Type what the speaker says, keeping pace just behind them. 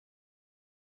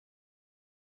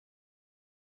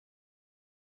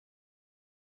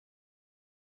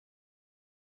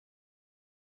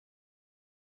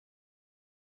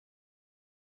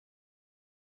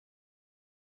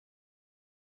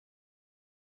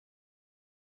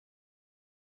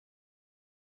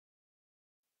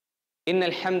إن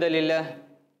الحمد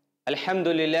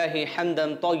لله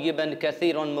حمدا طيبا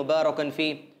كثيرا مباركا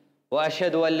فيه،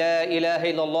 وأشهد أن لا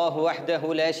إله إلا الله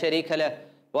وحده لا شريك له،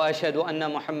 وأشهد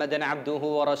أن محمدا عبده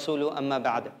ورسوله. أما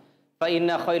بعد،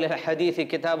 فإن خير الحديث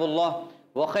كتاب الله،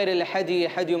 وخير الهدي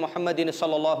هدي محمد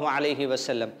صلى الله عليه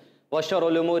وسلم، وشر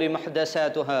الأمور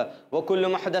محدثاتها، وكل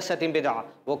محدثة بدعة،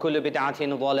 وكل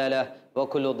بدعة ضلالة،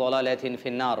 وكل ضلالة في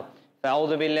النار.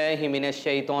 فأعوذ بالله من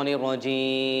الشيطان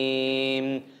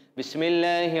الرجيم. بسم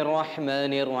الله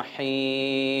الرحمن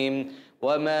الرحيم.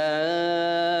 وما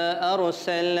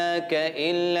أرسلناك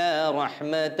إلا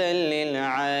رحمة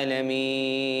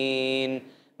للعالمين.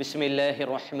 بسم الله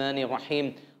الرحمن الرحيم.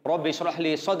 رب اشرح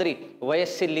لي صدري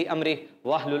ويسر لي أمري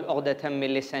واحلل عقدة من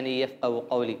لساني يفقهوا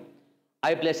قولي.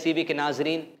 iPlus TV کے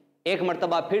ناظرین، ایک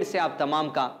مرتبہ پھر سے آپ تمام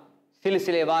کا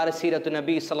سلسلے وار سیرت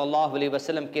نبی صلی اللہ علیہ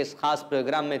وسلم کے اس خاص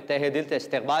پروگرام میں تہہ دل سے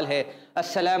استقبال ہے.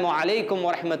 السلام علیکم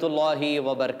ورحمۃ اللہ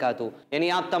وبرکاتہ.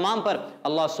 یعنی آپ تمام پر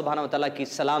اللہ سبحانہ وتعالیٰ کی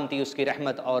سلامتی، اس کی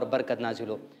رحمت اور برکت نازل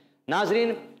ہو.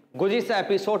 ناظرین، گزشتہ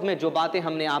ایپیسوڈ میں جو باتیں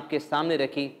ہم نے آپ کے سامنے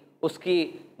رکھی، اس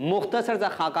کی مختصر سا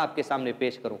خاکہ آپ کے سامنے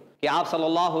پیش کروں کہ آپ صلی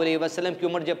اللہ علیہ وسلم کی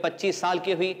عمر جب 25 سال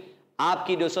کی ہوئی، آپ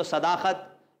کی جو صداقت،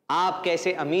 آپ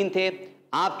کیسے امین تھے،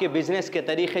 آپ کے بزنس کے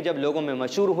طریقے جب لوگوں میں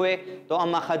مشہور ہوئے تو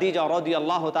اماں خدیجہ رضی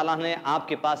اللہ تعالیٰ نے آپ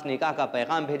کے پاس نکاح کا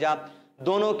پیغام بھیجا.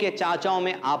 دونوں کے چاچاؤں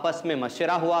میں آپس میں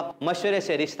مشورہ ہوا، مشورے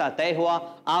سے رشتہ طے ہوا.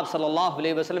 آپ صلی اللہ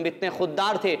علیہ وسلم اتنے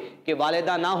خوددار تھے کہ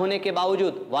والدہ نہ ہونے کے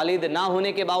باوجود، والد نہ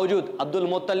ہونے کے باوجود، عبد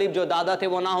المطلب جو دادا تھے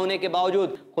وہ نہ ہونے کے باوجود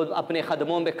خود اپنے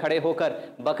قدموں میں کھڑے ہو کر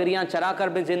بکریاں چرا کر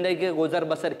بھی زندگی کے گزر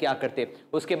بسر کیا کرتے.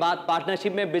 اس کے بعد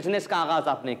پارٹنرشپ میں بزنس کا آغاز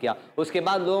آپ نے کیا. اس کے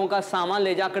بعد لوگوں کا سامان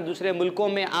لے جا کر دوسرے ملکوں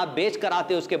میں آپ بیچ کر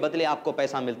آتے، اس کے بدلے آپ کو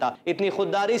پیسہ ملتا. اتنی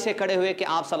خودداری سے کھڑے ہوئے کہ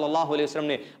آپ صلی اللہ علیہ وسلم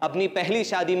نے اپنی پہلی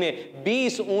شادی میں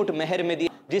 20 اونٹ مہر میں دی،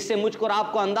 جس سے مجھ کو اور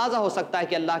آپ کو اندازہ ہو سکتا ہے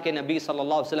کہ اللہ کے نبی صلی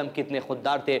اللہ علیہ وسلم کتنے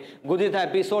خوددار تھے. گزشتہ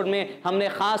ایپیسوڈ میں ہم نے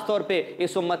خاص طور پہ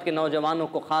اس امت کے نوجوانوں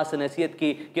کو خاص نصیحت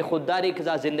کی کہ خودداری کے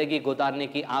ساتھ زندگی گزارنے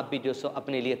کی آپ بھی جو سو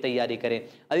اپنے لیے تیاری کریں.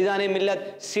 عزیزان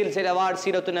ملت، سلسلہ وار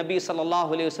سیرت نبی صلی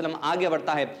اللہ علیہ وسلم آگے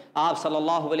بڑھتا ہے. آپ صلی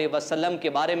اللہ علیہ وسلم کے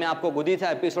بارے میں آپ کو گزشتہ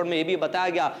ایپیسوڈ میں یہ بھی بتایا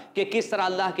گیا کہ کس طرح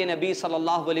اللہ کے نبی صلی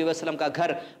اللہ علیہ وسلم کا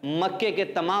گھر مکے کے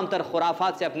تمام تر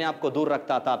خرافات سے اپنے آپ کو دور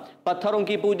رکھتا تھا، پتھروں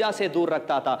کی پوجا سے دور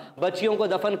رکھتا تھا، بچیوں کو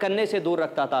دفن کرنے سے دور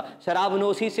رکھتا تھا، شراب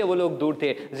نوشی سے وہ لوگ دور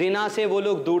تھے، زنا سے وہ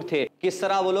لوگ دور تھے. کس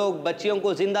طرح وہ لوگ بچیوں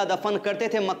کو زندہ دفن کرتے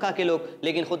تھے مکہ کے لوگ،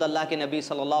 لیکن خود اللہ کے نبی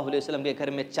صلی اللہ علیہ وسلم کے گھر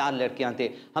میں 4 لڑکیاں تھے.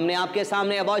 ہم نے آپ کے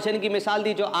سامنے ابارشن کی مثال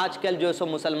دی، جو آج کل جو سو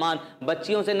مسلمان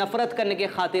بچیوں سے نفرت کرنے کے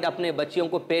خاطر اپنے بچیوں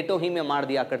کو پیٹوں ہی میں مار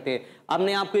دیا کرتے. ہم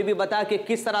نے آپ کو یہ بھی بتایا کہ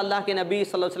کس طرح اللہ کے نبی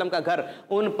صلی اللہ علیہ وسلم کا گھر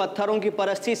ان پتھروں کی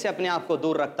پرستی سے اپنے آپ کو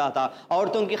دور رکھتا تھا،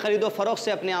 عورتوں کی خرید و فروخت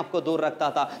سے اپنے آپ کو دور رکھتا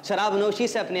تھا، شراب نوشی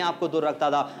سے اپنے آپ کو دور رکھتا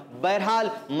تھا. بہرحال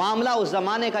معاملہ اس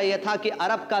زمانے کا یہ تھا کہ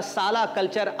عرب کا سالہ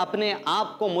کلچر اپنے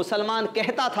آپ کو مسلمان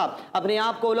کہتا تھا، اپنے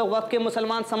آپ کو لوگ وقت کے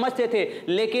مسلمان سمجھتے تھے،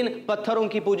 لیکن پتھروں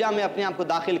کی پوجا میں اپنے آپ کو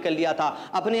داخل کر لیا تھا.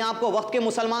 اپنے آپ کو وقت کے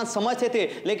مسلمان سمجھتے تھے،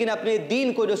 لیکن اپنے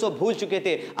دین کو جو سو بھول چکے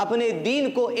تھے. اپنے دین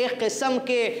کو ایک قسم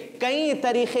کے کئی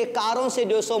طریقے کاروں سے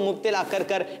جو سو مبتلا کر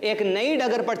کر ایک نئی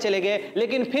ڈگر پر چلے گئے،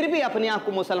 لیکن پھر بھی اپنے آپ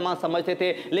کو مسلمان سمجھتے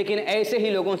تھے. لیکن ایسے ہی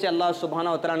لوگوں سے اللہ سبحانہ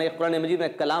وتعالیٰ نے قرآن مجید میں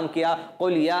کلام کیا،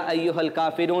 قل یا ایھا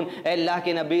الکافرون، اے اللہ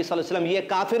کے نبی صلی اللہ علیہ وسلم یہ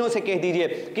کافروں سے کہہ دیجئے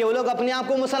کہ وہ لوگ اپنے آپ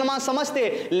کو مسلمان سمجھتے،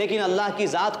 لیکن اللہ کی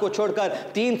ذات کو چھوڑ کر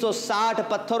 360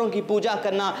 پتھروں کی پوجا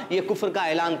کرنا یہ کفر کا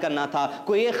اعلان کرنا تھا.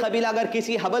 کوئی ایک قبیلہ اگر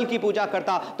کسی حبل کی پوجا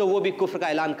کرتا تو وہ بھی کفر کا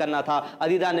اعلان کرنا تھا.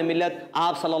 عزیزان ملت،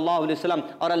 آپ صلی اللہ علیہ وسلم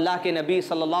اور اللہ کے نبی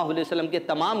صلی اللہ علیہ وسلم کے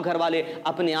تمام گھر والے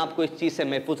اپنے آپ کو اس چیز سے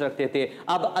محفوظ رکھتے تھے.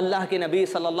 اب اللہ کے نبی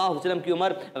صلی اللہ علیہ وسلم کی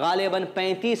عمر غالباً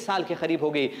 35 سال کے قریب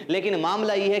ہو گئی، لیکن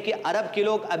معاملہ یہ ہے کہ عرب کے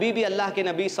لوگ ابھی بھی اللہ کے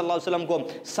نبی صلی اللہ علیہ وسلم کو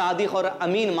صادق اور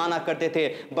امین مانا کرتے تھے.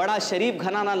 بڑا شریف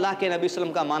گھرانہ اللہ کے نبی صلی اللہ علیہ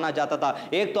وسلم کا مانا جاتا تھا.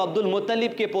 ایک تو عبد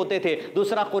المطلب کے پوتے تھے،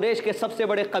 دوسرا قریش کے سب سے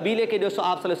بڑے قبیلے کے جو سو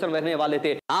آپ صلی اللہ علیہ وسلم رہنے والے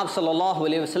تھے. آپ صلی اللہ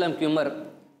علیہ وسلم کی عمر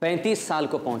 35 سال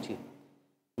کو پہنچی.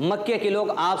 مکے کے لوگ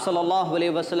آپ صلی اللہ علیہ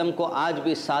وسلم کو آج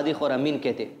بھی صادق اور امین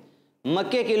کہتے.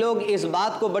 مکے کے لوگ اس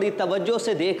بات کو بڑی توجہ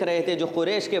سے دیکھ رہے تھے، جو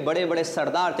قریش کے بڑے بڑے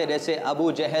سردار تھے جیسے ابو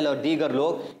جہل اور دیگر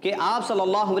لوگ، کہ آپ صلی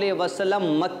اللہ علیہ وسلم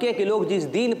مکے کے لوگ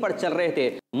جس دین پر چل رہے تھے،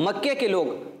 مکے کے لوگ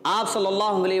آپ صلی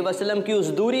اللہ علیہ وسلم کی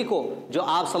اس دوری کو جو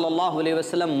آپ صلی اللہ علیہ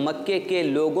وسلم مکے کے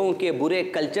لوگوں کے برے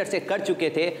کلچر سے کر چکے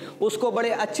تھے، اس کو بڑے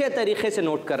اچھے طریقے سے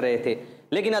نوٹ کر رہے تھے.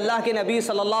 لیکن اللہ کے نبی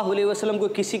صلی اللہ علیہ وسلم کو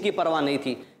کسی کی پرواہ نہیں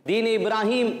تھی. دین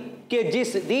ابراہیم کہ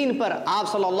جس دین پر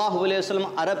آپ صلی اللہ علیہ وسلم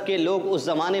عرب کے لوگ اس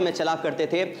زمانے میں چلا کرتے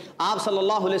تھے، آپ صلی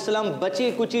اللہ علیہ وسلم بچی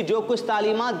کچی جو کچھ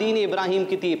تعلیمات دین ابراہیم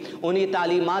کی تھی انہی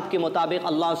تعلیمات کے مطابق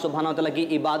اللہ سبحانہ و تعالیٰ کی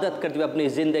عبادت کرتے ہوئے اپنی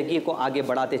زندگی کو آگے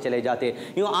بڑھاتے چلے جاتے۔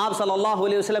 یوں آپ صلی اللہ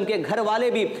علیہ وسلم کے گھر والے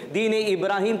بھی دین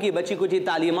ابراہیم کی بچی کچی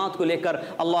تعلیمات کو لے کر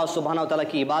اللہ سبحانہ و تعالیٰ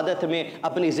کی عبادت میں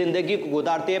اپنی زندگی کو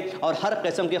گزارتے اور ہر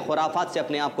قسم کے خرافات سے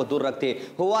اپنے آپ کو دور رکھتے۔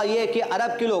 ہوا یہ کہ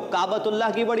عرب کے لوگ کعبۃ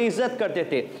اللہ کی بڑی عزت کرتے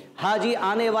تھے، حاجی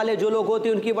آنے والے جو لوگ ہوتے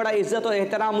ان کی بڑا عزت اور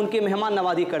احترام، ان کی مہمان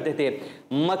نوازی کرتے تھے۔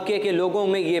 مکے کے لوگوں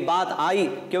میں یہ بات آئی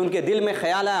کہ ان کے دل میں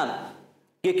خیال آیا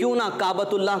کہ کیوں نہ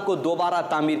کعبۃ اللہ کو دوبارہ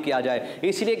تعمیر کیا جائے،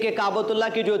 اس لیے کہ کعبۃ اللہ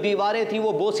کی جو دیواریں تھیں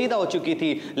وہ بوسیدہ ہو چکی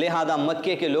تھی۔ لہذا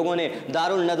مکے کے لوگوں نے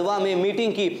دارالندوہ میں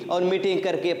میٹنگ کی اور میٹنگ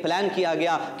کر کے پلان کیا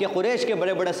گیا کہ قریش کے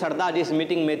بڑے بڑے سردار اس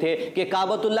میٹنگ میں تھے کہ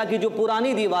کعبۃ اللہ کی جو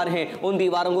پرانی دیوار ہیں ان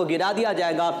دیواروں کو گرا دیا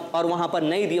جائے گا اور وہاں پر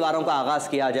نئی دیواروں کا آغاز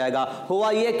کیا جائے گا۔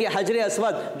 ہوا یہ کہ حجر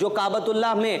اسود جو کعبۃ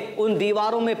اللہ میں ان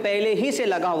دیواروں میں پہلے ہی سے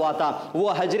لگا ہوا تھا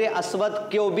وہ حجر اسود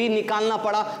کو بھی نکالنا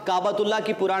پڑا، کعبۃ اللہ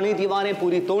کی پرانی دیواریں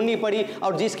پوری توڑنی پڑی اور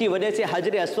جس کی وجہ سے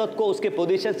حجر اسود کو اس کے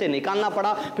پوزیشن سے نکالنا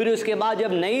پڑا۔ پھر اس کے بعد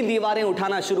جب نئی دیواریں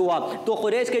اٹھانا شروع ہوا تو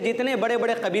قریش کے جتنے بڑے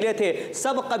بڑے قبیلے تھے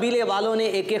سب قبیلے والوں نے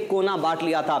ایک ایک کونا بانٹ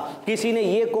لیا تھا، کسی نے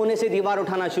یہ کونے سے دیوار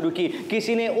اٹھانا شروع کی،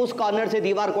 کسی نے اس کارنر سے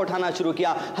دیوار کو اٹھانا شروع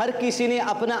کیا، ہر کسی نے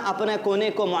اپنا اپنا کونے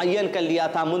کو معین کر لیا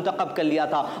تھا، منتخب کر لیا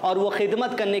تھا، اور وہ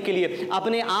خدمت کرنے کے لیے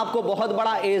اپنے آپ کو بہت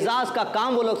بڑا اعزاز کا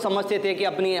کام وہ لوگ سمجھتے تھے کہ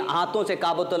اپنی ہاتھوں سے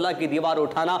کعبۃ اللہ کی دیوار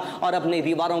اٹھانا اور اپنی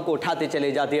دیواروں کو اٹھاتے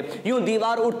چلے جاتے۔ یوں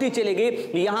دیوار اٹھتی چلے گئی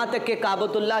یہاں تک کہ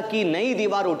کعبۃ اللہ کی نئی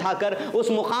دیوار اٹھا کر اس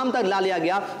مقام تک لا لیا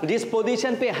گیا جس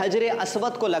پوزیشن پہ حجر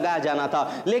اسود کو لگایا جانا تھا۔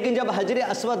 لیکن جب حجر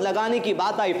اسود لگانے کی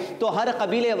بات آئی تو ہر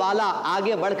قبیلے والا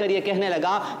آگے بڑھ کر یہ کہنے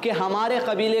لگا کہ ہمارے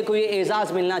قبیلے کو یہ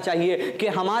اعزاز ملنا چاہیے کہ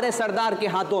ہمارے سردار کے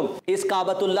ہاتھوں اس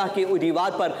کعبۃ اللہ کی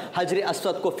دیوار پر حجر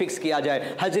اسود کو فکس کیا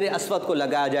جائے، حجر اسود کو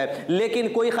لگایا جائے۔ لیکن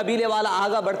کوئی قبیلے والا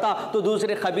آگے بڑھتا تو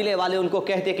دوسرے قبیلے والے ان کو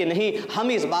کہتے کہ نہیں ہم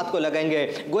اس بات کو لگائیں گے۔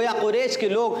 گویا قریش کے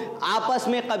لوگ آپس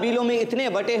میں قبیلوں میں اتنے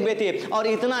بٹے ہوئے تھے اور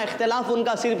اتنا اختلاف ان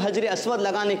کا صرف حجر اسود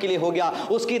لگانے کے لیے ہو گیا،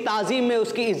 اس کی تعظیم میں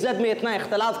اس کی عزت میں اتنا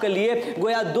اختلاف کر لیے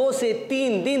گویا 2 سے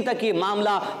 3 دن تک یہ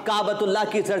معاملہ کعبۃ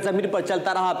اللہ کی سرزمین پر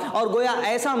چلتا رہا۔ اور گویا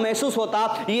ایسا محسوس ہوتا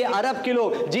یہ عرب کے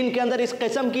لوگ جن کے اندر اس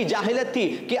قسم کی جاہلیت تھی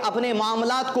کہ اپنے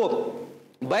معاملات کو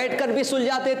بیٹھ کر بھی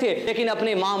سلجھاتے تھے لیکن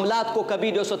اپنے معاملات کو کبھی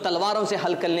جو سو تلواروں سے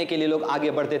حل کرنے کے لیے لوگ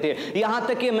آگے بڑھتے تھے، یہاں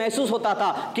تک یہ محسوس ہوتا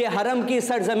تھا کہ حرم کی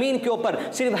سرزمین کے اوپر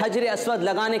صرف حجر اسود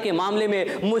لگانے کے معاملے میں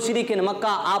مشرکین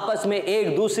مکہ آپس میں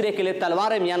ایک دوسرے کے لیے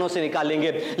تلواریں میانوں سے نکالیں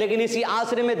گے۔ لیکن اسی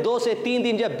عصر میں 2 سے 3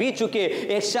 دن جب بیت چکے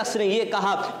ایک شخص نے یہ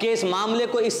کہا کہ اس معاملے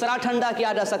کو اس طرح ٹھنڈا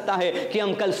کیا جا سکتا ہے کہ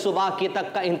ہم کل صبح کے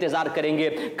تک کا انتظار کریں گے۔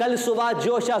 کل صبح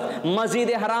جو شخص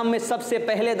مسجد حرام میں سب سے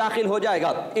پہلے داخل ہو جائے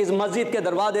گا اس مسجد کے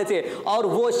دروازے سے اور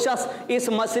وہ شخص اس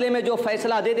مسئلے میں جو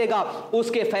فیصلہ دے دے گا اس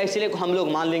کے فیصلے کو ہم لوگ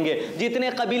مان لیں گے۔ جتنے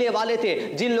قبیلے والے تھے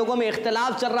جن لوگوں میں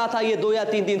اختلاف چل رہا تھا یہ 2 یا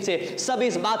 3 دن سے سب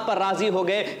اس بات پر راضی ہو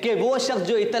گئے کہ وہ شخص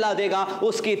جو اطلاع دے گا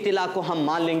اس کی اطلاع کو ہم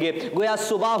مان لیں گے۔ گویا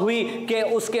صبح ہوئی کہ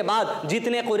اس کے بعد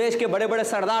جتنے قریش کے بڑے بڑے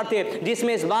سردار تھے جس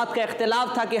میں اس بات کا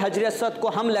اختلاف تھا کہ حجر اسود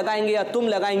کو ہم لگائیں گے یا تم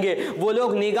لگائیں گے، وہ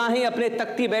لوگ نگاہیں اپنے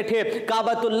تکتی بیٹھے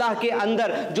کعبۃ اللہ کے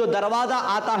اندر جو دروازہ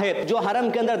آتا ہے جو حرم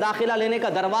کے اندر داخلہ لینے کا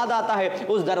دروازہ آتا ہے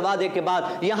اس دروازے کے بعد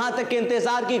یہاں تک کہ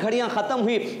انتظار کی گھڑیاں ختم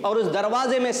ہوئی اور اس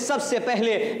دروازے میں سب سے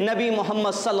پہلے نبی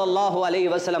محمد صلی اللہ علیہ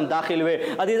وسلم داخل ہوئے۔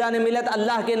 عزیزان ملت،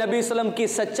 اللہ کے نبی صلی اللہ علیہ وسلم کی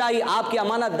سچائی، آپ کی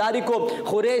امانت داری کو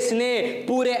قریش نے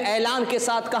پورے اعلان کے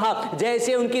ساتھ کہا۔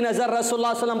 جیسے ان کی نظر رسول اللہ صلی اللہ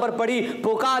علیہ وسلم پر پڑی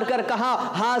پکار کر کہا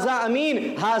ہاذا امین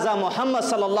ہاذا محمد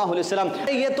صلی اللہ علیہ وسلم،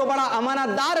 یہ تو بڑا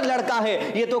امانت دار لڑکا ہے،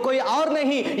 یہ تو کوئی اور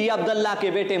نہیں، یہ عبداللہ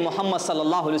کے بیٹے محمد صلی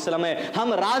اللہ علیہ وسلم ہے،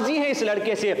 ہم راضی ہیں اس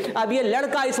لڑکے سے۔ اب یہ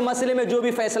لڑکا اس مسئلے میں جو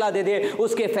بھی فیصلہ دے دے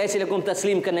اس کے فیصلے کو ہم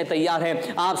تسلیم کرنے تیار ہیں۔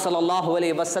 آپ صلی اللہ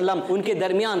علیہ وسلم ان کے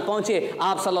درمیان پہنچے،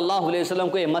 آپ صلی اللہ علیہ وسلم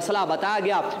کو یہ مسئلہ بتایا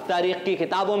گیا۔ تاریخ کی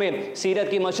کتابوں میں سیرت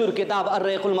کی مشہور کتاب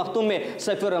الرحیق المختوم میں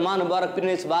صفی الرحمان مبارک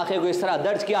نے اس واقعے کو اس طرح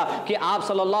درج کیا کہ آپ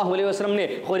صلی اللہ علیہ وسلم نے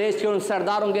قریش کے ان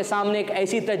سرداروں کے سامنے ایک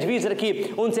ایسی تجویز رکھی،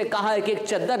 ان سے کہا کہ ایک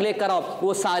چادر لے کر آؤ،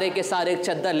 وہ سارے کے سارے ایک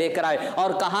چادر لے کر آئے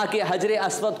اور کہا کہ حجر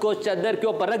اسود کو چادر کے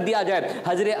اوپر رکھ دیا جائے۔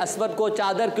 حجر اسود کو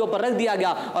چادر کے اوپر رکھ دیا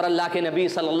گیا اور اللہ کے نبی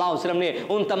صلی اللہ علیہ وسلم نے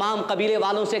ان تمام قبیلے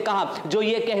والوں سے کہا جو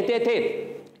یہ کہتے تھے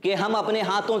کہ ہم اپنے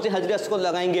ہاتھوں سے حجر اسود کو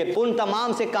لگائیں گے، ان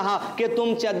تمام سے کہا کہ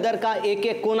تم چادر کا ایک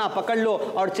ایک کونا پکڑ لو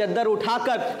اور چادر اٹھا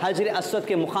کر حجر اسود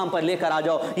کے مقام پر لے کر آ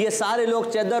جاؤ۔ یہ سارے لوگ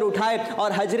چادر اٹھائے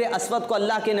اور حجر اسود کو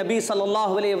اللہ کے نبی صلی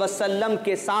اللہ علیہ وسلم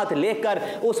کے ساتھ لے کر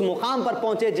اس مقام پر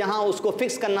پہنچے جہاں اس کو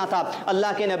فکس کرنا تھا۔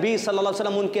 اللہ کے نبی صلی اللہ علیہ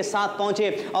وسلم ان کے ساتھ پہنچے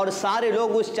اور سارے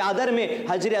لوگ اس چادر میں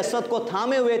حجر اسود کو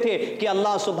تھامے ہوئے تھے کہ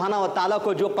اللہ سبحانہ و تعالیٰ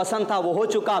کو جو پسند تھا وہ ہو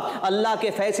چکا، اللہ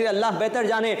کے فیصلے اللہ بہتر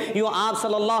جانے۔ یوں آپ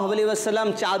صلی اللہ علیہ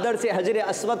وسلم چادر سے حجر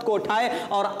اسود کو اٹھائے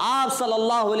اور آپ صلی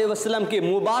اللہ علیہ وسلم کے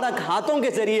مبارک ہاتھوں کے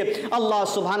ذریعے اللہ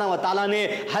سبحانہ و تعالیٰ نے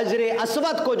حجر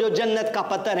اسود کو جو جنت کا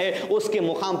پتھر ہے اس کے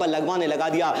مقام پر لگوانے لگا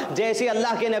دیا. جیسے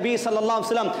اللہ کے نبی صلی اللہ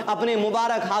علیہ وسلم اپنے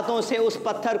مبارک ہاتھوں سے اس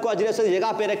پتھر کو حجر اسود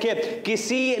جگہ پہ رکھے,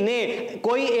 کسی نے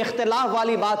کوئی اختلاف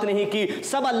والی بات نہیں کی,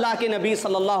 سب اللہ کے نبی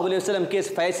صلی اللہ علیہ وسلم کے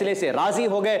اس فیصلے سے راضی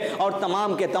ہو گئے اور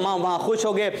تمام کے تمام وہاں خوش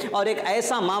ہو گئے. اور ایک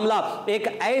ایسا معاملہ, ایک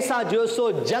ایسا جو سو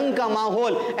جنگ کا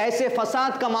ماحول, ایسے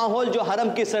فساد کا ماحول جو حرم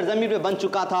کی سرزمین پہ بن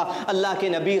چکا تھا, اللہ کے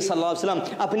نبی صلی اللہ علیہ وسلم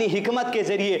اپنی حکمت کے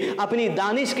ذریعے, اپنی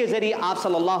دانش کے ذریعے آپ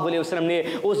صلی اللہ علیہ وسلم نے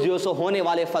اس جو سو ہونے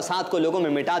والے فساد کو لوگوں میں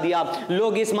مٹا دیا.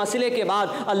 لوگ اس مسئلے کے بعد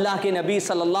اللہ کے نبی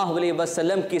صلی اللہ علیہ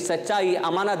وسلم کی سچائی,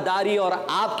 امانت داری اور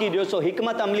آپ کی جو سو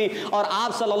حکمت عملی اور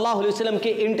آپ صلی اللہ علیہ وسلم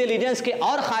کی انٹیلیجنس کے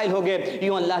اور قائل ہو گئے.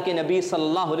 یوں اللہ کے نبی صلی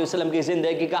اللہ علیہ وسلم کی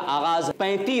زندگی کا آغاز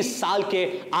 35 سال کے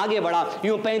آگے بڑھا,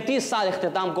 یوں 35 سال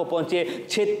اختتام کو پہنچے.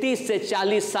 36 سے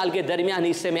 40 سال کے درمیان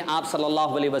حصے میں آپ صلی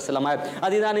اللہ علیہ وسلم آئے.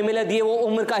 عزیزان ملت, یہ وہ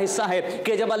عمر کا حصہ ہے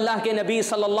کہ جب اللہ کے نبی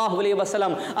صلی اللہ علیہ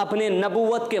وسلم اپنے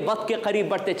نبوت کے وقت کے قریب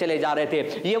بڑھتے چلے جا رہے تھے.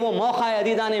 یہ وہ موقع ہے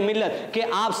عزیزان ملت کہ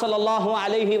آپ صلی اللہ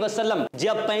علیہ وسلم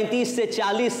جب 35 سے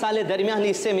 40 سال درمیان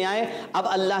حصے میں آئے, اب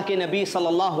اللہ کے نبی صلی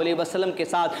اللہ علیہ وسلم کے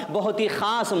ساتھ بہت ہی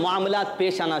خاص معاملات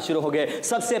پیش آنا شروع ہو گئے.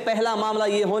 سب سے پہلا معاملہ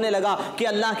یہ ہونے لگا کہ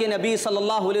اللہ کے نبی صلی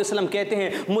اللہ علیہ وسلم کہتے ہیں,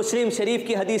 مسلم شریف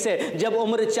کی حدیث ہے, جب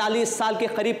عمر 40 سال کے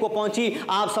قریب کو پہنچی,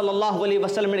 آپ صلی اللہ علیہ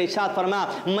وسلم نے ارشاد فرمایا,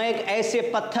 میں ایک ایسے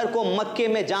پتھر کو مکے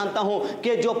میں جانتا ہوں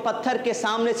کہ جو پتھر کے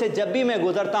سامنے سے جب بھی میں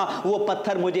گزرتا وہ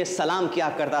پتھر مجھے سلام کیا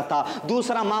کرتا تھا.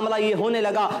 دوسرا معاملہ یہ ہونے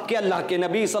لگا کہ اللہ کے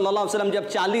نبی صلی اللہ علیہ وسلم جب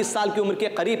 40 سال کی عمر کے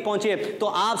قریب پہنچے تو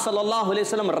آپ صلی اللہ علیہ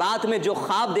وسلم رات میں جو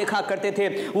خواب دیکھا کرتے تھے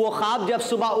وہ خواب جب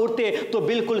صبح اٹھتے تو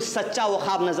بالکل سچا وہ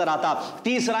خواب نظر آتا.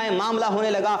 تیسرا معاملہ ہونے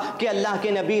لگا کہ اللہ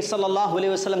کے نبی صلی اللہ علیہ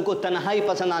وسلم کو تنہائی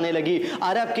پسند آنے لگی.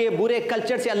 عرب کے برے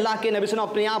کلچر سے اللہ کے نبی صلی اللہ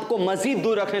علیہ وسلم اپنے آپ کو مزید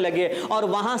دور رکھنے لگے اور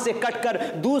وہاں سے کٹ کر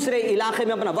دوسرے علاقے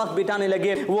میں اپنا وقت بتانے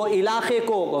لگے. وہ علاقے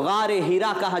کو غار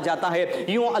ہیرا کہا جاتا ہے.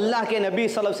 یوں اللہ کے نبی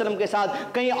صلی اللہ علیہ وسلم کے ساتھ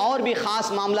کئی اور بھی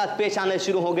خاص معاملات پیش آنے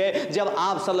شروع ہو گئے. جب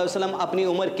آپ صلی اللہ علیہ وسلم اپنی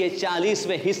عمر کے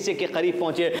 40ویں حصے کے قریب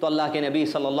پہنچے تو اللہ کے نبی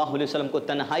صلی اللہ علیہ وسلم کو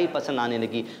تنہائی پسند آنے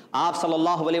لگی. آپ صلی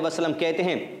اللہ علیہ وسلم کہتے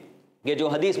ہیں کہ جو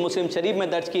حدیث مسلم شریف میں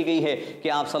درج کی گئی ہے کہ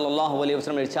آپ صلی اللہ علیہ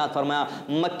وسلم نے ارشاد فرمایا,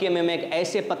 مکے میں ایک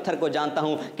ایسے پتھر کو جانتا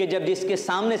ہوں کہ جب جس کے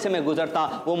سامنے سے میں گزرتا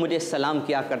وہ مجھے سلام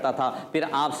کیا کرتا تھا. پھر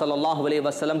آپ صلی اللہ علیہ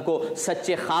وسلم کو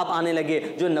سچے خواب آنے لگے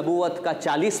جو نبوت کا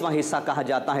 40واں حصہ کہا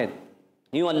جاتا ہے.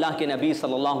 یوں اللہ کے نبی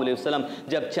صلی اللہ علیہ وسلم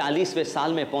جب 40ویں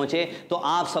سال میں پہنچے تو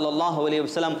آپ صلی اللہ علیہ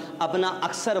وسلم اپنا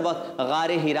اکثر وقت غار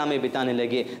ہیرا میں بتانے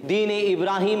لگے. دین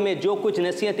ابراہیم میں جو کچھ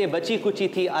نصیحتیں بچی کچی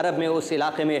تھی عرب میں, اس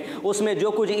علاقے میں, اس میں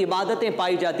جو کچھ عبادتیں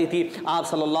پائی جاتی تھی, آپ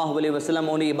صلی اللہ علیہ وسلم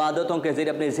ان عبادتوں کے ذریعے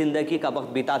اپنی زندگی کا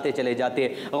وقت بتاتے چلے جاتے.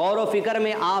 غور و فکر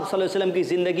میں آپ صلی اللہ علیہ وسلم کی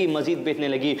زندگی مزید بیٹھنے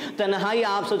لگی. تنہائی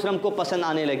آپ صلی اللہ علیہ وسلم کو پسند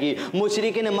آنے لگی.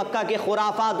 مشرکین مکہ کے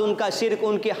خرافات, ان کا شرک,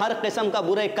 ان کے ہر قسم کا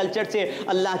برے کلچر سے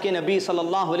اللہ کے نبی صلی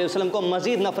اللہ علیہ وسلم کو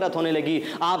مزید نفرت ہونے لگی.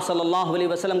 آپ صلی اللہ علیہ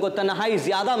وسلم کو تنہائی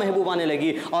زیادہ محبوب آنے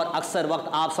لگی اور اکثر وقت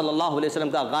آپ صلی اللہ علیہ وسلم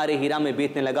کا غار ہیرا میں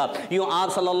بیتنے لگا. یوں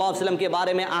آپ صلی اللہ علیہ وسلم کے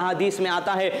بارے میں احادیث میں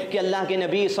آتا ہے کہ اللہ کے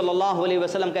نبی صلی اللہ علیہ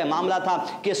وسلم کا معاملہ تھا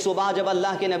کہ صبح جب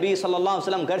اللہ کے نبی صلی اللہ علیہ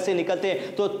وسلم گھر سے نکلتے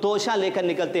تو توشہ لے کر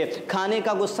نکلتے, کھانے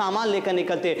کا کچھ سامان لے کر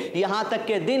نکلتے, یہاں تک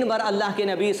کہ دن بھر اللہ کے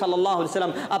نبی صلی اللہ علیہ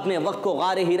وسلم اپنے وقت کو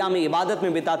غار ہیرا میں عبادت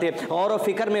میں بتاتے, غور و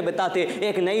فکر میں بتاتے,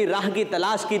 ایک نئی راہ کی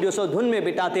تلاش کی جو سو دھن میں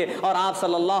بتاتے. اور آپ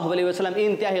صلی اللہ علیہ وسلم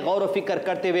انتہائی غور و فکر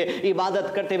کرتے ہوئے,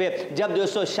 عبادت کرتے ہوئے, جب جو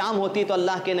سو شام ہوتی تو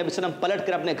اللہ کے نبی صلی اللہ علیہ وسلم پلٹ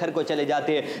کر اپنے گھر کو چلے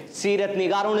جاتے. سیرت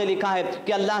نگاروں نے لکھا ہے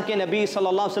کہ اللہ کے نبی صلی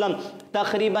اللہ علیہ وسلم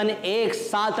تقریباً 1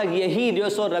 سال تک یہی جو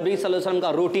سو نبی صلی اللہ علیہ وسلم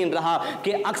کا روٹین رہا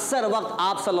کہ اکثر وقت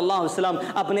آپ صلی اللہ علیہ وسلم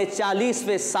اپنے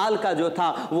 40ویں سال کا جو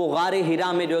تھا وہ غار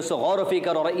ہیرا میں جو سو غور و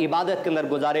فکر اور عبادت کے اندر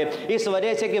گزارے. اس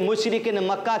وجہ سے کہ مشرکین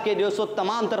مکہ کے جو سو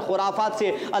تمام تر خرافات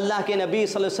سے اللہ کے نبی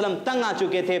صلی اللہ علیہ وسلم تنگ آ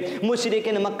چکے تھے.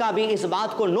 مشرکین مکہ بھی اس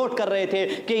بات کو نوٹ کر رہے تھے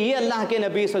کہ یہ اللہ کے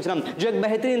نبی صلی اللہ علیہ وسلم جو ایک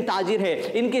بہترین تاجر ہے,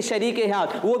 ان کے شریک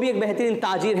حیات وہ بھی ایک بہترین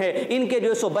تاجر ہے, ان کے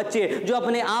جو سو بچے جو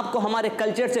اپنے آپ کو ہمارے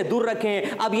کلچر سے دور رکھے ہیں,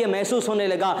 اب یہ محسوس ہونے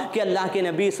لگا کہ اللہ کے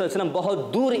نبی صلی اللہ علیہ وسلم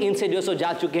بہت دور ان سے جو سو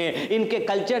جا چکے ہیں, ان کے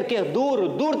کلچر کے دور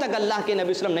دور تک اللہ کے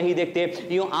نبی صلی اللہ علیہ وسلم نہیں دیکھتے.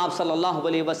 یوں آپ صلی اللہ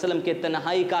علیہ وسلم کے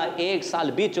تنہائی کا 1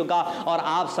 سال بیت چکا اور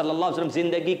آپ صلی اللہ علیہ وسلم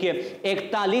زندگی کے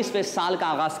 41ویں سال کا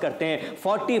آغاز کرتے ہیں.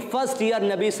 41st ایئر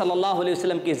نبی صلی اللہ علیہ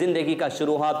وسلم کی زندگی کا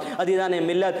شروع ہوا. عزیزان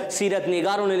ملت, سیرت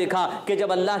نگاروں نے لکھا کہ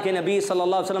جب اللہ کے نبی صلی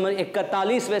اللہ علیہ وسلم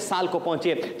 41ویں سال کو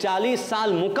پہنچے, 40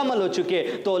 سال مکمل ہو چکے,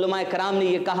 تو علماء کرام نے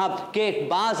یہ کہا کہ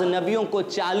بعض نبیوں کو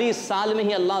 40 سال میں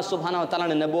ہی اللہ سبحانہ و تعالیٰ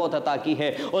نے نبوت عطا کی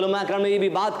ہے۔ علماء کرام نے یہ بھی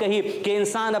بات کہی کہ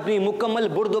انسان اپنی مکمل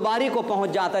بردباری کو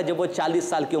پہنچ جاتا ہے جب وہ 40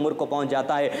 سال کی عمر کو پہنچ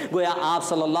جاتا ہے۔ گویا آپ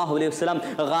صلی اللہ علیہ وسلم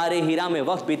غار ہیرا میں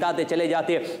وقت بتاتے چلے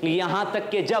جاتے، یہاں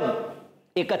تک کہ جب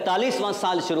 41واں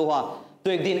سال شروع ہوا تو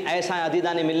ایک دن ایسا ہے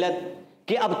عزیزان ملت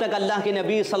کہ اب تک اللہ کے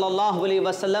نبی صلی اللہ علیہ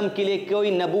وسلم کے لیے کوئی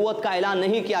نبوت کا اعلان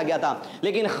نہیں کیا گیا تھا،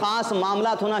 لیکن خاص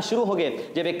معاملات ہونا شروع ہو گئے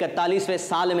جب 41ویں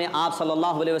سال میں آپ صلی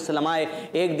اللہ علیہ وسلم آئے۔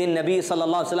 ایک دن نبی صلی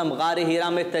اللہ علیہ وسلم غار ہیرا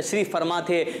میں تشریف فرما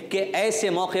تھے کہ ایسے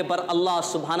موقع پر اللہ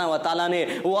سبحانہ و تعالیٰ نے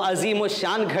وہ عظیم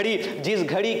الشان گھڑی، جس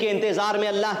گھڑی کے انتظار میں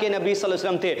اللہ کے نبی صلی اللہ علیہ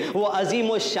وسلم تھے، وہ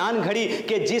عظیم الشان گھڑی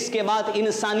کہ جس کے بعد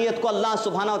انسانیت کو اللہ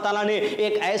سبحانہ و تعالیٰ نے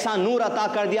ایک ایسا نور عطا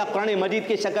کر دیا قرآن مجید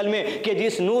کی شکل میں کہ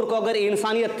جس نور کو اگر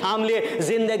انسانیت تھام لے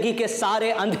زندگی کے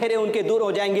سارے اندھیرے ان کے دور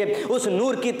ہو جائیں گے۔ اس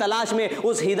نور کی تلاش میں،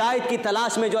 اس ہدایت کی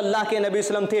تلاش میں جو اللہ کے نبی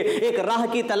صلی اللہ علیہ وسلم تھے، ایک راہ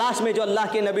کی تلاش میں جو اللہ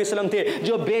کے نبی صلی اللہ علیہ وسلم تھے،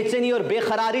 جو بے چینی اور بے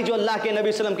قراری جو اللہ کے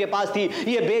نبی صلی اللہ علیہ وسلم کے پاس تھی،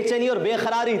 یہ بے چینی اور بے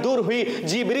قراری دور ہوئی۔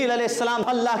 جبریل علیہ السلام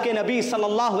اللہ کے نبی صلی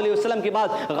اللہ علیہ وسلم کے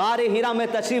بعد غار ہیرا میں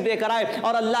تشریف لے کر آئے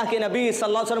اور اللہ کے نبی صلی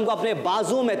اللہ علیہ وسلم کو اپنے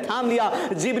بازو میں تھام لیا۔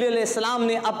 جبریل علیہ السلام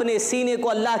نے اپنے سینے کو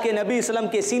اللہ کے نبی صلی اللہ علیہ وسلم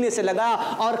کے سینے سے لگایا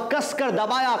اور کس کر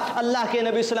دبایا۔ اللہ کے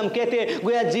نبی صلی اللہ علیہ وسلم کہتے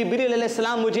گویا جبریل علیہ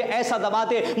السلام مجھے ایسا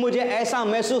دباتے، مجھے ایسا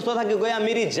محسوس ہوتا کہ گویا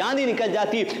میری جان ہی نکل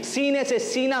جاتی۔ سینے سے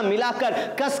سینہ ملا کر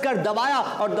کس کر دبایا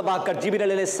اور دبا کر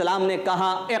جبریل علیہ السلام نے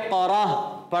کہا اقرا،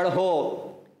 پڑھو۔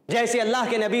 جیسے اللہ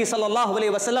کے نبی صلی اللہ علیہ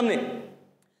وسلم نے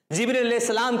جبریل علیہ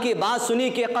السلام کی بات سنی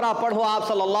کہ اقرا پڑھو، آپ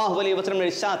صلی اللہ علیہ وسلم نے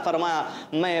ارشاد فرمایا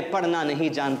میں پڑھنا نہیں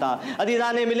جانتا۔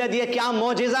 عزیزان ملت یہ کیا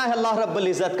معجزہ ہے اللہ رب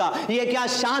العزت کا، یہ کیا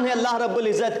شان ہے اللہ رب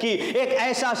العزت کی۔ ایک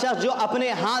ایسا شخص جو اپنے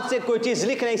ہاتھ سے کوئی چیز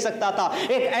لکھ نہیں سکتا تھا،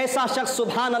 ایک ایسا شخص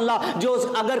سبحان اللہ جو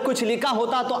اگر کچھ لکھا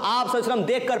ہوتا تو آپ صلی اللہ علیہ وسلم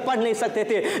دیکھ کر پڑھ نہیں سکتے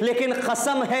تھے، لیکن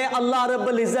قسم ہے اللہ رب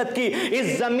العزت کی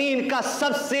اس زمین کا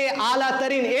سب سے اعلیٰ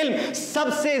ترین علم،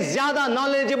 سب سے زیادہ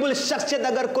نالجبل شخصیت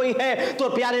اگر کوئی ہے تو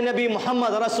پیارے نبی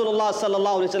محمد رسول اللہ صلی اللہ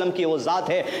علیہ وسلم کی وہ ذات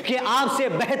ہے کہ آپ سے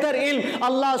بہتر علم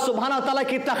اللہ سبحانہ تعالیٰ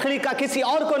کی تخلیق کا کسی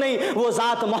اور کو نہیں، وہ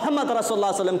ذات محمد رسول اللہ صلی اللہ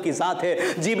علیہ وسلم کی ذات ہے۔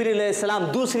 جبریل علیہ السلام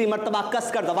دوسری مرتبہ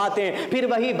کس کر دباتے ہیں، پھر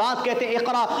وہی بات کہتے ہیں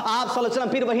اقرا، آپ صلی اللہ علیہ وسلم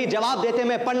پھر وہی جواب دیتے ہیں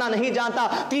میں پڑھنا نہیں جانتا۔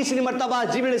 تیسری مرتبہ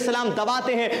جبریل علیہ السلام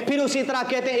دباتے ہیں، پھر اسی طرح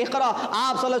کہتے ہیں اقرا،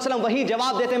 آپ صلی اللہ علیہ وسلم وہی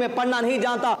جواب دیتے ہیں میں پڑھنا نہیں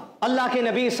جانتا۔ اللہ کے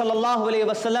نبی صلی اللہ علیہ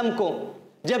وسلم کو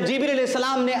جب جبریل علیہ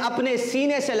السلام نے اپنے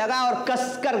سینے سے لگایا اور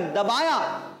کس کر دبایا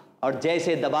اور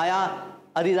جیسے دبایا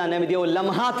عزیزان نے وہ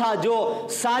لمحہ تھا جو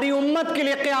ساری امت کے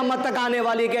لیے قیامت تک آنے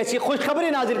والی ایک ایسی خوشخبری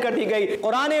نازل کر دی گئی۔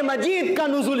 قرآن مجید کا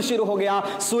نزول شروع ہو گیا،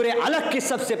 سورہ علق کی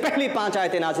سب سے پہلی 5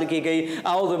 آیتیں نازل کی گئی۔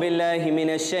 اعوذ باللہ من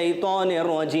الشیطان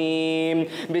الرجیم،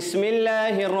 بسم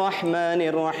اللہ الرحمن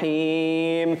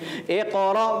الرحیم،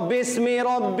 اقرأ باسم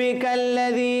ربک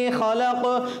الذی خلق،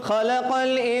 خلق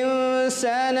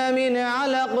الانسان من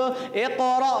علق،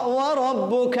 اقرأ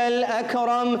وربک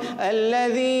الاکرم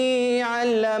الذی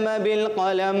علم بالقلم،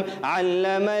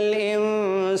 علم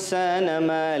الانسان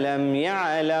ما لم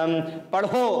يعلم۔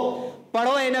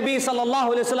 پڑھو اے نبی صلی اللہ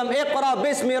علیہ وسلم، اقرا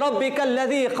باسم ربک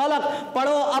الذی خلق،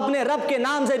 پڑھو اپنے رب کے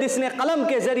نام سے جس نے قلم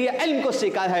کے ذریعے علم کو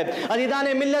سکھایا ہے۔ عزیزان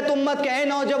ملت امت کے اے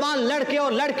نوجوان لڑکے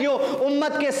اور لڑکیوں،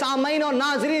 امت کے سامعین اور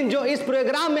ناظرین جو اس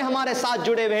پروگرام میں ہمارے ساتھ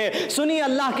جڑے ہوئے ہیں، سنیے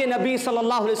اللہ کے نبی صلی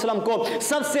اللہ علیہ وسلم کو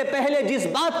سب سے پہلے جس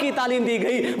بات کی تعلیم دی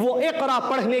گئی وہ اقرا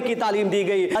پڑھنے کی تعلیم دی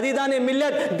گئی۔ عزیزان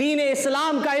ملت دین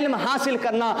اسلام کا علم حاصل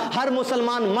کرنا ہر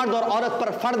مسلمان مرد اور عورت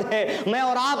پر فرض ہے۔ میں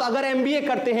اور آپ اگر MBA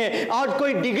کرتے ہیں اور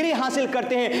کوئی ڈگری حاصل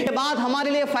کرتے ہیں یہ بات ہمارے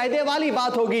لیے فائدے والی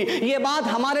بات ہوگی، یہ بات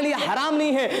ہمارے لیے حرام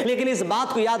نہیں ہے، لیکن اس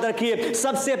بات کو یاد رکھیے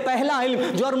سب سے پہلا علم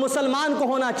جو ہر مسلمان کو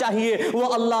ہونا چاہیے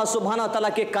وہ اللہ سبحانہ تعالیٰ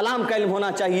کے کلام کا علم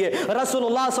ہونا چاہیے، رسول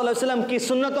اللہ صلی اللہ علیہ وسلم کی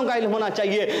سنتوں کا علم ہونا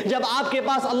چاہیے۔ جب آپ کے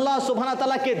پاس اللہ سبحانہ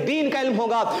تعالیٰ کے دین کا علم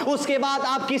ہوگا اس کے بعد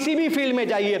آپ کسی بھی فیلڈ میں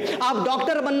جائیے، آپ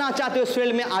ڈاکٹر بننا چاہتے ہو اس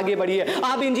فیلڈ میں آگے بڑھیے،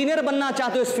 آپ انجینئر بننا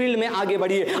چاہتے ہو اس فیلڈ میں آگے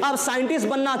بڑھیے، آپ سائنٹسٹ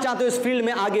بننا چاہتے ہو اس فیلڈ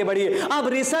میں آگے بڑھیے، آپ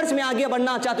ریسرچ میں آگے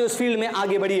بڑھنا چاہتے ہو اس فیلڈ میں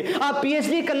آگے بڑھیے، آپ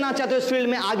PhD کرنا چاہتے ہو اس فیلڈ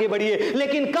میں آگے بڑھیے،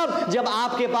 لیکن کب؟ جب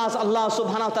آپ کے پاس اللہ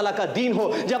سبحانہ تعالیٰ کا دین ہو،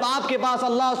 جب آپ کے پاس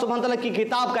اللہ سبحانہ تعالیٰ کی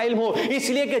کتاب کا علم ہو۔ اس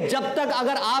لیے کہ جب تک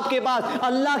اگر آپ کے پاس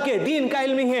اللہ کے دین کا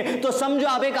علم نہیں ہے تو سمجھو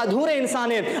آپ ایک ادھورے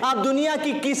انسان ہیں۔ آپ دنیا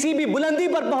کی کسی بھی بلندی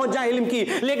پر پہنچ جائیں علم کی،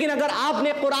 لیکن اگر آپ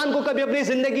نے قرآن کو کبھی اپنی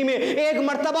زندگی میں ایک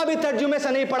مرتبہ بھی ترجمے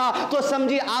سے نہیں پڑھا تو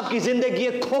سمجھیے آپ کی زندگی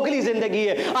ایک کھوکھلی زندگی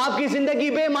ہے، آپ کی زندگی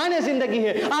بے معنی زندگی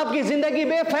ہے، آپ کی زندگی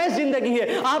بے فیض زندگی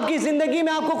ہے، آپ کی زندگی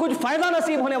میں آپ کو کچھ فائدہ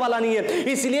نصیب ہونے والا نہیں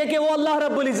ہے، اس لیے کہ وہ اللہ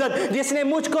رب العزت جس نے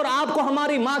مجھ کو اور آپ کو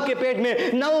ہماری ماں کے پیٹ میں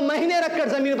 9 مہینے رکھ کر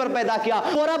زمین پر پیدا کیا،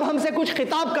 وہ رب ہم سے کچھ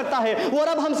خطاب کرتا ہے، وہ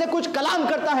رب ہم سے کچھ کلام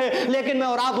کرتا ہے، لیکن میں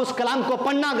اور آپ اس کلام کو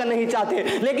پڑھنا اگر نہیں چاہتے،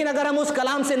 لیکن اگر ہم اس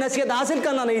کلام سے نصیحت حاصل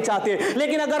کرنا نہیں چاہتے،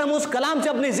 لیکن اگر ہم اس کلام سے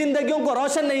اپنی زندگیوں کو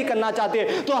روشن نہیں کرنا چاہتے،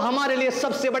 تو ہمارے لیے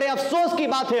سب سے بڑے افسوس کی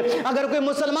بات ہے اگر کوئی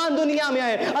مسلمان دنیا میں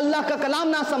آئے، اللہ کا کلام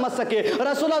نہ سمجھ سکے، رسول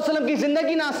اللہ صلی اللہ علیہ وسلم کی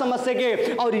زندگی نہ سمجھ سکے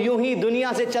اور یوں ہی دنیا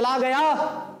سے چلا گیا،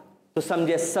 تو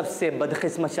سمجھے سب سے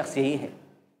بدقسمت شخص یہی ہے۔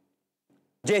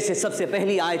 جیسے سب سے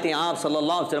پہلی آیتیں آپ صلی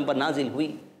اللہ علیہ وسلم پر نازل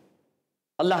ہوئی،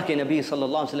 اللہ کے نبی صلی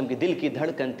اللہ علیہ وسلم کی دل کی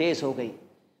دھڑکن تیز ہو گئی،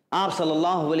 آپ صلی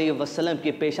اللہ علیہ وسلم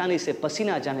کی پیشانی سے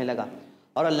پسینہ جانے لگا،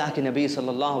 اور اللہ کے نبی صلی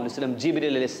اللہ علیہ وسلم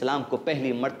جبریل علیہ السلام کو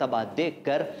پہلی مرتبہ دیکھ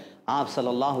کر آپ صلی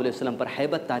اللہ علیہ وسلم پر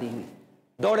ہیبت طاری ہوئی۔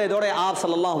 دوڑے دوڑے آپ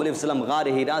صلی اللہ علیہ وسلم غار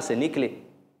حرا سے نکلے،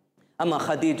 اما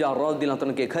خدیجہ رضی اللہ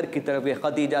عنہ کے گھر کی طرف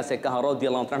خدیجہ سے کہا رضی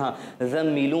اللہ عنہ،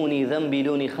 زمیلونی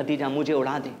زمیلونی، خدیجہ مجھے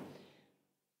اڑا دے،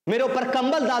 میرے اوپر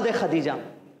کمبل دادے خدیجہ۔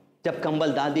 جب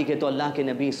کمبل دادی کے تو اللہ کے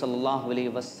نبی صلی اللہ علیہ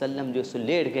وسلم جو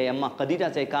لیٹ گئے، اما خدیجہ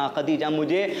سے کہا خدیجہ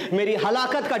مجھے میری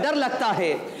ہلاکت کا ڈر لگتا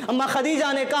ہے۔ اما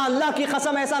خدیجہ نے کہا اللہ کی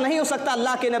قسم ایسا نہیں ہو سکتا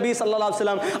اللہ کے نبی صلی اللہ علیہ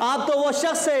وسلم، آپ تو وہ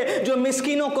شخص ہے جو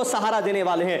مسکینوں کو سہارا دینے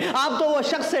والے ہیں، آپ تو وہ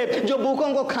شخص ہے جو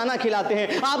بھوکوں کو کھانا کھلاتے ہیں،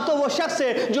 آپ تو وہ شخص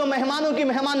ہے جو مہمانوں کی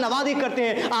مہمان نوازی کرتے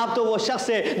ہیں، آپ تو وہ شخص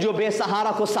ہے جو بے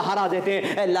سہارا کو سہارا دیتے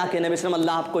ہیں۔ اے اللہ کے نبی صلی اللہ علیہ وسلم،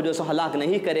 اللہ آپ کو جو سو ہلاک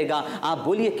نہیں کرے گا، آپ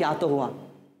بولیے کیا تو ہوا۔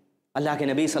 اللہ کے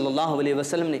نبی صلی اللہ علیہ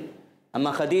وسلم نے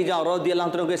اما خدیجہ رضی اللہ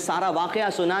عنہ کے سارا واقعہ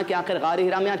سنا کہ آخر غار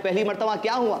حرا میں آج پہلی مرتبہ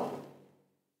کیا ہوا۔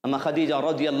 اما خدیجہ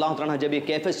رضی اللہ عنہ جب یہ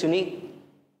کیفیت سنی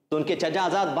تو ان کے چچا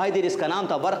زاد بھائی جس کا نام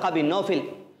تھا ورقہ بن نوفل،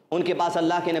 ان کے پاس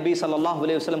اللہ کے نبی صلی اللہ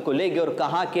علیہ وسلم کو لے گئے اور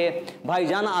کہا کہ بھائی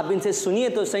جان آپ ان سے سنیے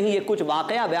تو صحیح، یہ کچھ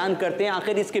واقعہ بیان کرتے ہیں،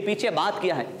 آخر اس کے پیچھے بات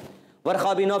کیا ہے۔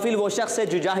 ورقہ بن نوفل وہ شخص ہے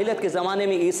جو جاہلیت کے زمانے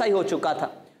میں عیسائی ہو چکا تھا،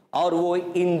 اور وہ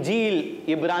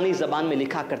انجیل عبرانی زبان میں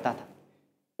لکھا کرتا تھا،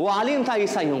 وہ عالم تھا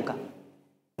عیسائیوں کا۔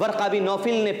 ورقہ بن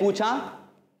نوفل نے پوچھا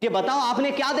کہ بتاؤ آپ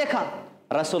نے کیا دیکھا؟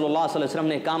 رسول اللہ صلی اللہ علیہ وسلم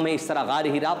نے کہا میں اس طرح غار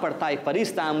حرا پر تھا، ایک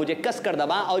فرشتہ آیا مجھے کس کر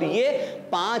دبا اور یہ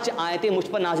 5 آیتیں مجھ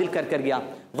پر نازل کر گیا۔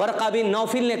 ورقہ بن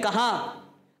نوفل نے کہا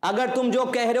اگر تم جو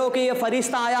کہہ رہے ہو کہ یہ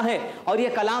فرشتہ آیا ہے اور یہ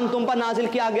کلام تم پر نازل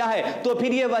کیا گیا ہے، تو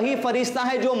پھر یہ وہی فرشتہ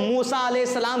ہے جو موسیٰ علیہ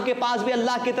السلام کے پاس بھی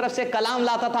اللہ کی طرف سے کلام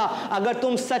لاتا تھا۔ اگر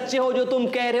تم سچے ہو جو تم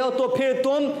کہہ رہے ہو تو پھر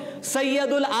تم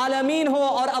سید العالمین ہو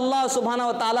اور اللہ سبحانہ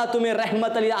و تعالیٰ تمہیں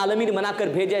رحمت للعالمین بنا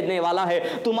کر بھیجنے والا ہے،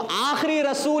 تم آخری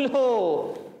رسول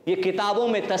ہو۔ یہ کتابوں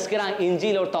میں تذکرہ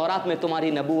انجیل اور تورات میں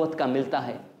تمہاری نبوت کا ملتا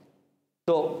ہے۔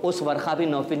 تو اس ورقہ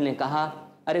بن نوفل نے کہا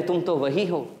ارے تم تو وہی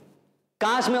ہو،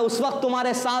 کاش میں اس وقت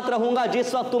تمہارے ساتھ رہوں گا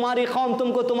جس وقت تمہاری قوم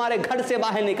تم کو تمہارے گھر سے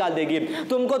باہر نکال دے گی،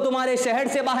 تم کو تمہارے شہر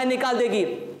سے باہر نکال دے گی۔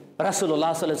 رسول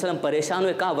اللہ صلی اللہ علیہ وسلم پریشان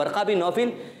ہوئے، کہا ورقہ بن نوفل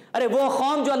ارے وہ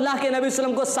قوم جو اللہ کے نبی صلی اللہ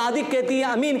علیہ وسلم کو صادق کہتی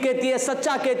ہے، امین کہتی ہے،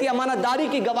 سچا کہتی ہے، امانت داری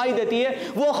کی گواہی دیتی ہے،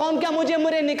 وہ قوم کیا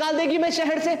مجھے نکال دے گی میں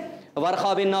شہر سے؟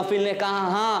 ورقہ بن نوفل نے کہا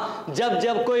ہاں،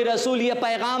 جب کوئی رسول یہ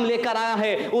پیغام لے کر آیا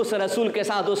ہے اس رسول کے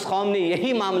ساتھ اس قوم نے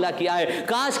یہی معاملہ کیا ہے،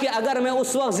 کاش کہ اگر میں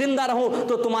اس وقت زندہ رہوں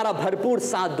تو تمہارا بھرپور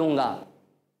ساتھ دوں گا۔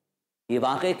 یہ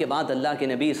واقعے کے بعد اللہ کے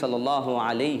نبی صلی اللہ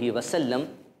علیہ وسلم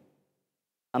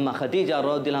اما خدیجہ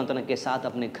رضی اللہ عنہ کے ساتھ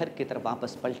اپنے گھر کی طرف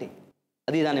واپس پلٹے۔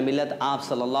 عزیزان ملت، آپ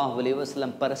صلی اللہ علیہ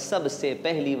وسلم پر سب سے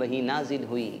پہلی وحی نازل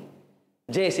ہوئی۔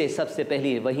 جیسے سب سے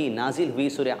پہلی وحی نازل ہوئی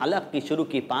سورہ علق کی شروع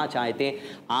کی 5 آیتیں،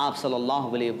 آپ صلی اللہ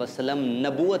علیہ وسلم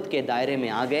نبوت کے دائرے میں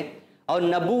آ گئے اور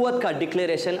نبوت کا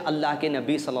ڈکلیریشن اللہ کے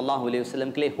نبی صلی اللہ علیہ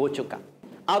وسلم کے لیے ہو چکا۔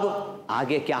 اب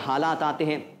آگے کیا حالات آتے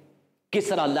ہیں، کس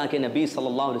طرح اللہ کے نبی صلی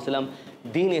اللہ علیہ وسلم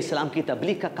دین اسلام کی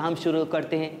تبلیغ کا کام شروع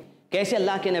کرتے ہیں، کیسے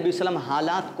اللہ کے نبی صلی اللہ علیہ وسلم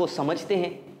حالات کو سمجھتے ہیں،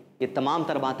 یہ تمام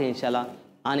تر باتیں انشاءاللہ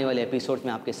آنے والے ایپیسوڈ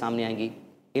میں آپ کے سامنے آئیں گی۔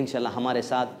 انشاءاللہ ہمارے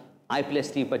ساتھ iPlus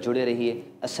TV پر جڑے رہیے۔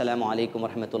 السلام علیکم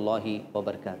ورحمۃ اللہ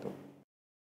وبرکاتہ۔